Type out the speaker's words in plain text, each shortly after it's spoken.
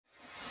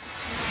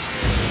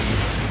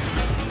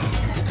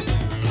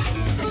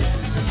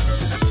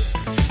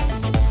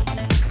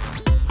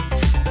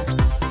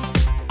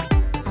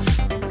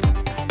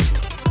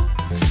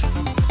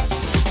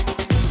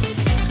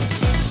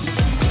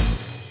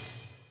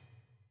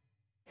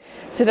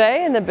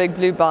Today in the Big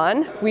Blue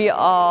Barn, we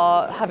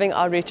are having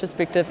our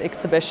retrospective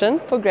exhibition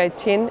for grade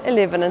 10,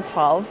 11 and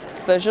 12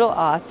 visual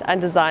arts and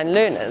design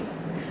learners,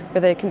 where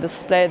they can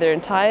display their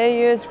entire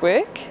year's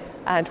work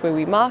and where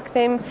we mark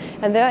them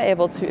and they are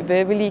able to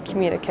verbally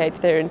communicate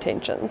their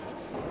intentions.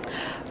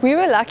 We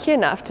were lucky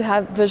enough to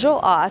have visual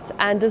arts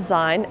and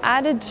design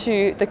added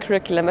to the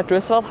curriculum at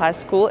Roosevelt High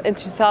School in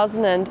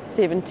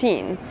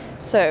 2017.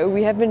 So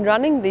we have been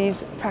running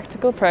these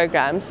practical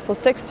programs for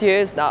 6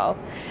 years now,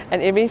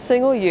 and every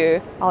single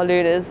year our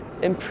learners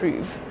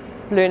improve,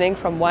 learning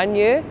from one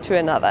year to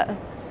another.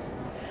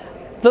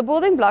 The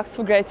building blocks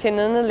for grade 10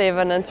 and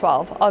 11 and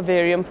 12 are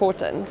very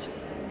important.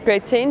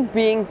 Grade 10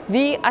 being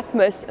the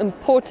utmost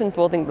important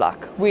building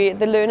block, where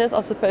the learners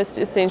are supposed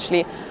to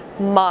essentially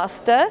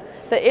master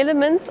the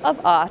elements of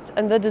art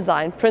and the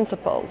design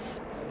principles.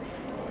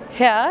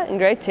 Here in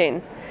grade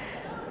 10,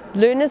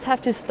 learners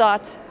have to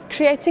start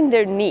creating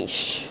their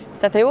niche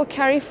that they will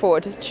carry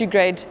forward to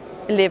grade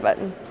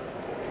 11.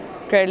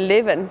 Grade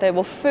 11, they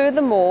will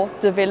furthermore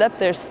develop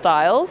their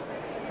styles,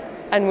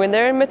 and when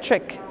they're in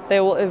matric,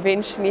 they will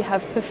eventually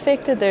have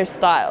perfected their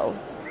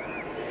styles.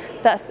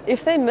 Thus,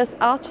 if they miss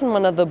out on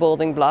one of the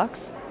building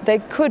blocks, they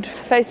could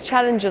face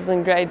challenges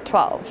in grade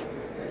 12.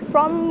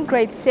 From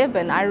grade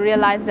 7, I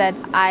realized that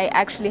I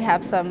actually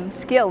have some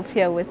skills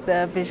here with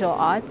the visual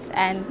arts,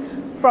 and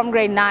from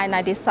grade 9,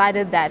 I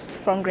decided that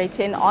from grade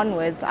 10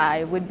 onwards,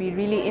 I would be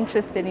really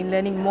interested in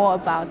learning more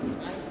about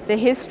the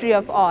history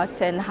of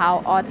art and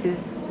how art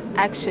is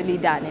actually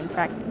done in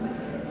practice.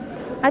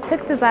 I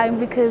took design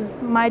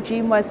because my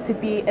dream was to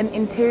be an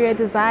interior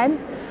design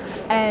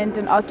and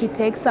an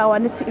architect, so I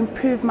wanted to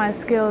improve my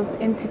skills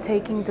into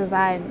taking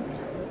design.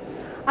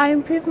 I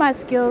improved my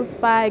skills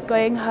by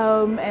going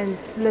home and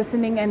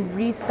listening and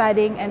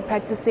restudying and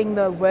practicing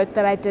the work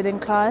that I did in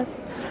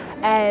class,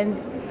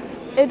 and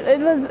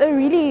it was a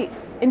really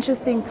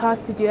interesting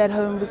task to do at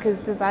home because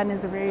design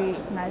is a very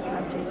nice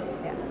subject.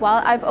 Yeah.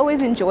 Well, I've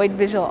always enjoyed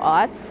visual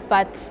arts,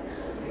 but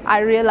I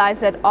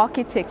realized that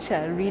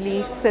architecture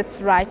really sits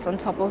right on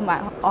top of my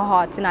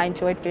heart and I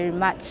enjoy it very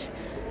much.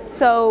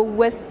 So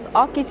with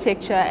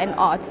architecture and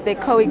art, they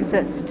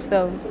coexist.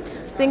 So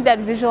I think that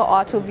visual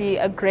art will be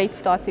a great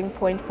starting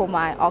point for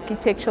my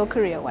architectural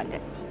career one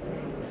day.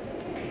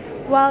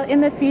 Well,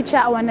 in the future,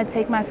 I want to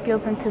take my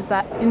skills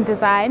in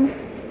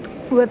design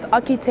with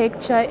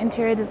architecture,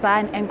 interior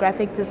design and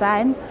graphic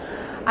design.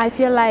 I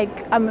feel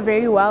like I'm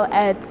very well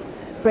at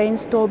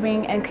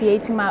brainstorming and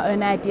creating my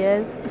own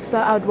ideas, so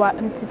I would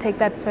want to take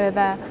that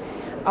further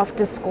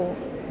after school.